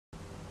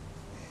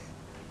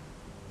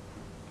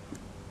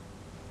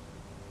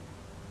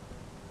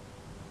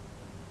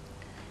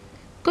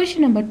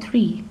Question number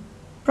 3.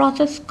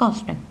 Process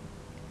costing.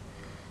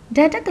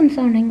 Data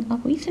concerning a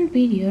recent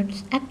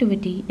period's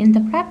activity in the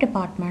prep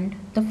department,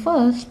 the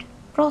first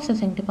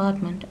processing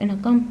department in a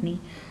company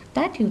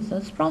that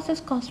uses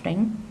process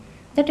costing,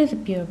 that is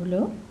appear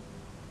below.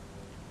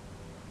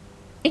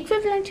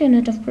 Equivalent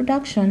unit of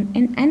production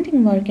in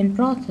ending work in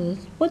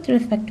process with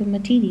respect to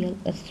material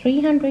is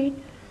 300,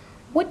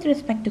 with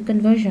respect to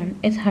conversion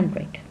is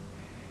 100.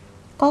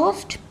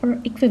 Cost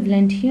per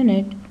equivalent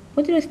unit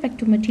with respect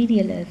to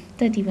material is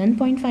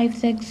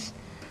 31.56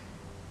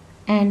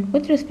 and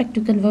with respect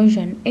to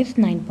conversion is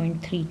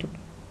 9.32.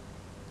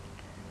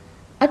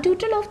 A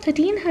total of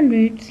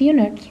 1300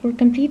 units were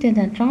completed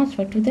and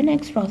transferred to the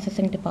next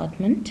processing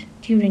department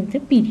during the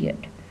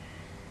period.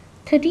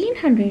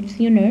 1300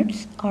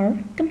 units are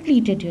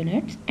completed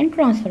units and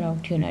transfer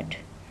out unit.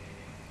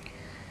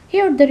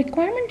 Here the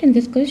requirement in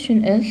this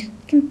question is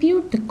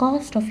compute the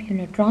cost of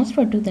unit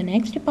transfer to the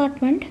next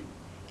department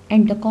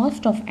and the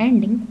cost of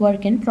ending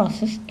work in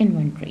process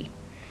inventory.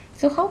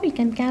 So how we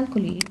can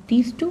calculate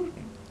these two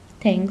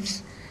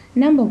things?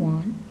 Number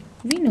one,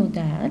 we know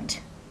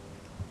that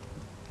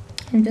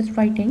I'm just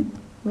working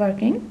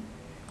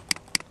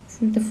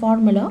the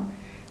formula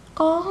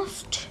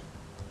cost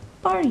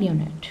per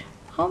unit.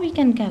 How we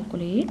can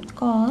calculate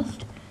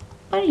cost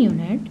per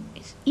unit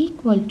is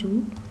equal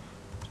to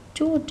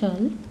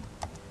total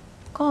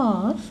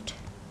cost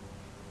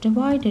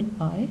divided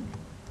by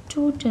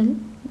total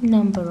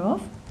number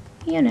of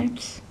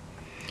units.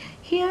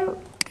 Here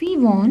we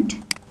want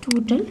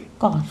total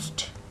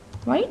cost,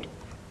 right?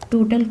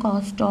 Total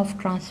cost of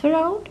transfer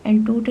out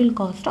and total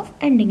cost of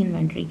ending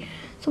inventory.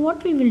 So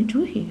what we will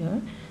do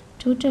here,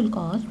 total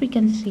cost, we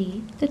can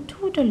say the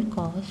total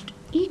cost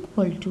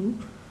equal to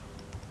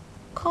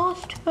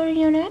cost per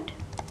unit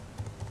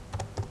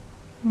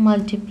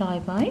multiply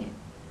by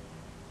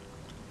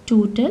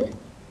total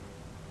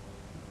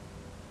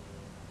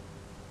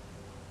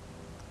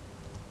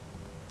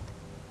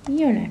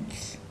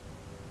units.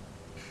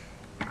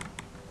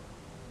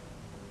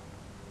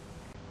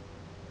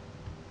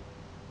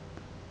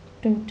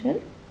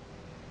 Total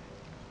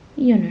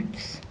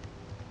units,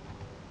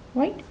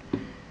 right?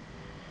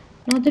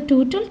 Now the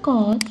total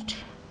cost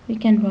we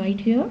can write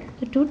here,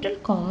 the total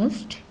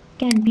cost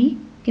can be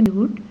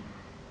computed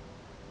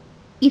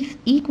is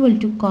equal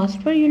to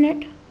cost per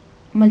unit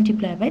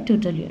multiplied by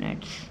total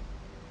units.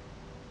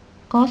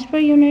 Cost per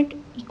unit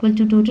equal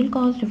to total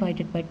cost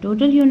divided by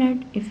total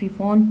unit. If we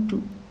want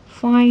to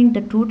find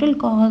the total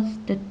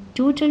cost, the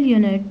total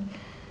unit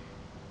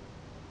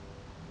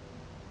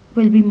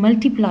will be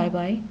multiplied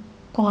by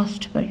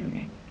cost per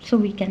unit. So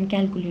we can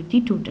calculate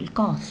the total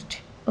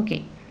cost.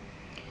 Okay.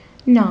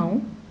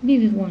 Now we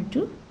will want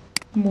to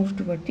move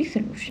toward the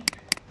solution.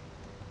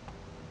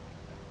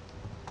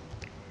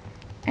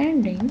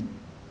 Ending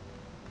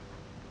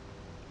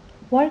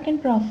work in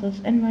process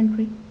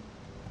inventory.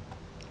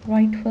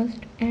 Write first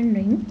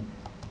ending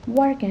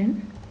work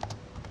in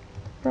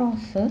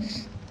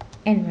process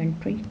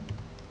inventory.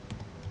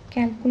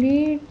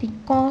 Calculate the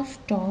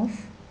cost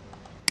of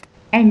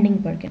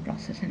ending work in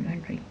process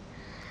inventory.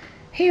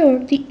 Here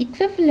the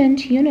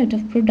equivalent unit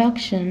of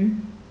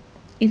production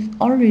is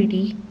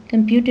already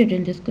computed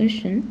in this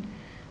question,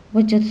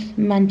 which is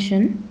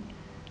mentioned,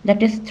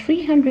 that is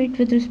 300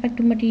 with respect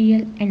to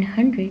material and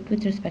 100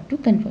 with respect to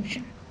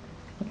conversion.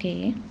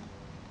 Okay,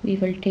 we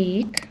will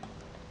take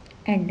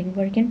ending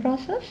work in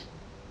process,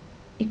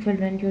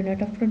 equivalent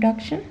unit of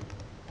production,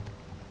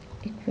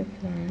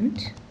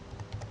 equivalent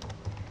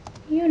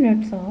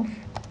units of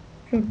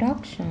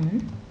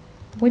production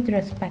with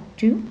respect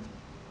to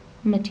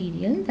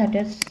material, that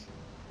is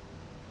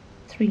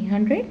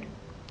 300,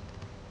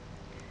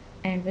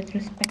 and with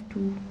respect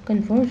to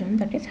conversion,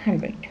 that is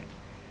 100.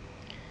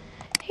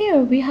 Here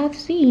we have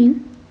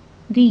seen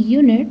the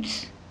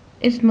units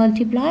is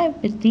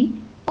multiplied with the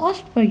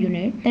cost per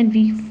unit, then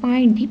we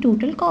find the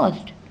total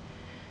cost.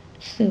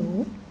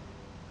 So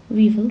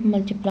we will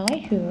multiply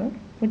here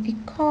with the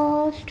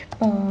cost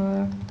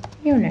per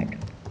unit,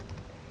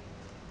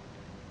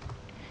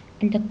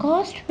 and the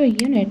cost per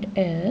unit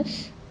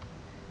is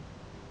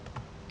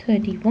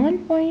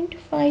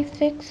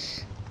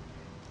 31.56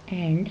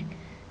 and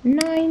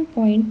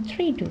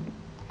 9.32,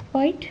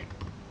 right?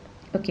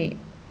 Okay,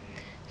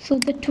 so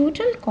the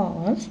total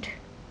cost,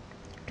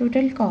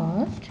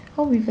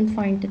 how we will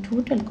find the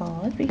total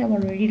cost? We have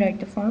already write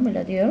the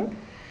formula there.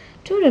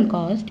 Total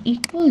cost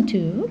equal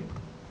to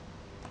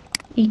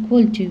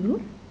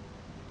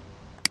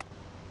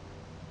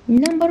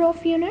number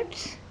of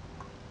units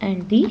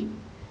and the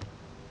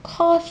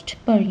cost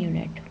per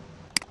unit.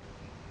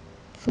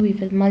 So we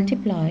will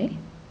multiply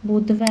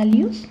both the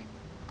values.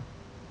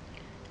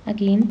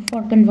 Again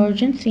for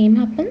conversion same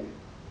happen,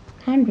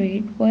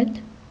 100 with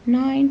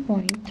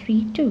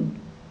 9.32,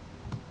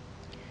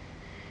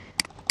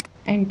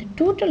 and the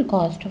total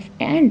cost of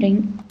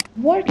ending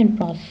work in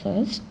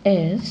process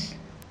is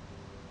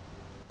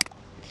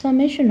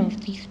summation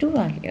of these two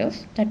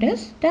values, that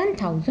is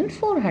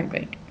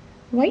 10,400,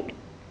 right?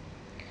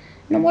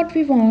 Now what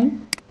we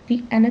want,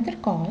 the another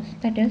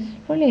cost that is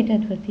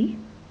related with the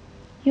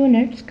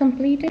units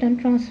completed and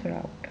transfer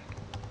out.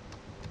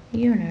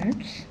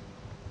 Units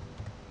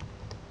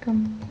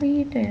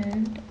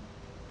completed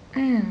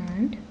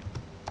and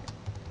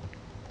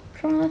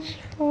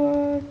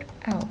transferred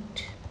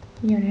out.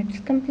 Units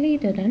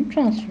completed and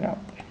transferred out.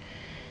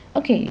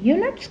 Okay,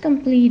 units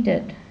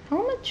completed.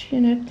 How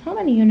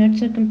many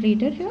units are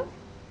completed here?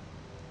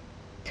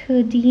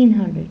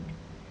 1300.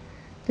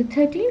 The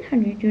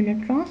 1300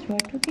 unit transfer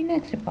to the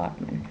next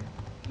department.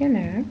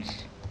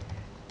 Units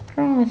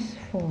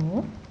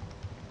transfer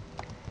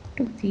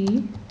to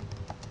the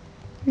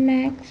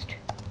next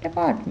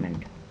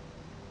department.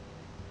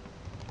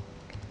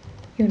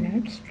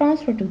 Units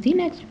transfer to the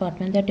next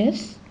department, that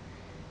is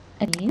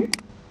again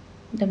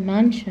the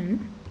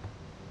mention,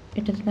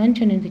 it is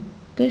mentioned in the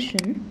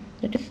question,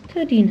 that is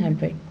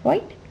 1300,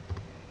 right?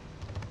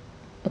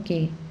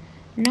 Okay,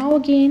 now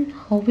again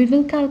how we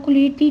will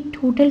calculate the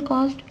total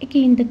cost?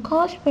 Again the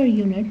cost per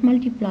unit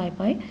multiplied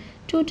by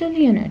total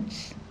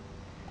units.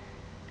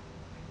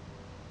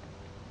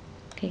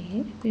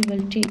 Okay, we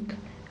will take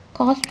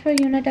cost per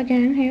unit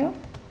again here.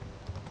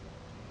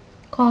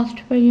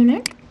 Cost per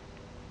unit.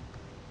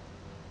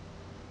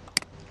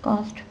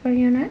 Cost per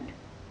unit.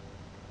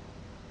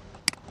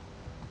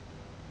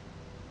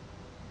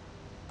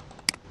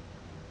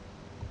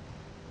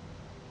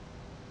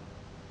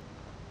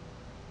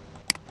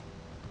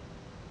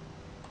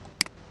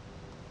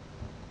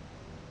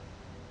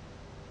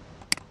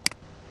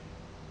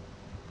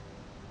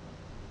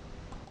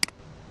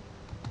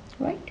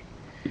 Right?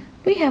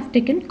 We have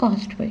taken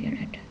cost per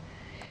unit.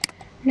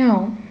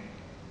 Now,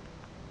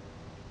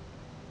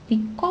 the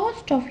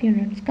cost of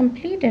units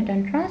completed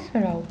and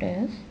transfer out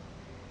is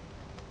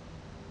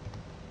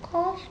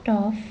cost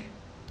of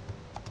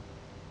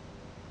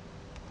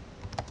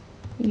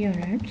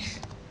units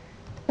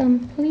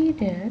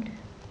completed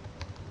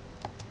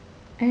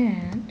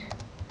and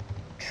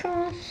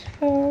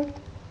transferred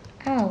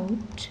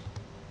out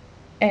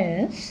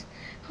is,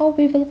 how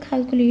we will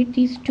calculate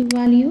these two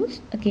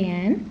values?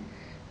 Again,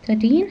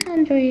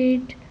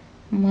 1300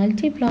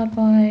 multiplied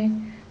by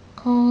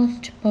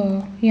cost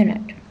per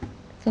unit.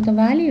 So the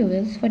value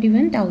is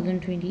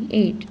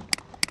 41,028.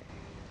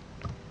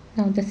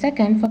 Now the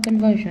second for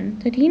conversion,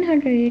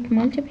 1300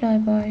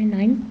 multiplied by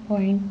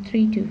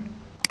 9.32.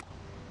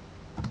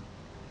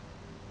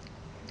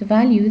 The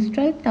value is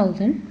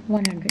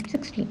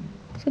 12,116.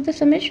 So the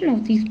summation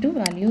of these two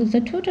values is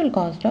the total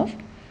cost of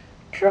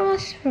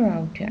transfer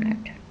out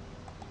unit.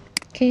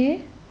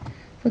 Okay,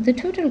 so the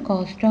total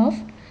cost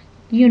of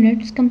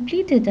units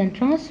completed and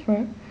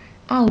transfer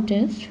out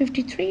is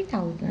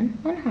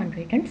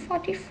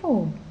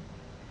 53,144,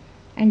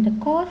 and the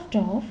cost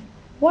of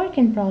work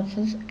in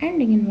process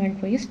ending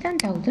inventory is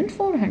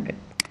 10,400.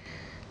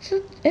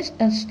 So this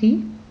is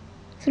the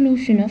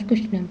solution of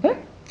question number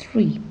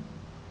 3.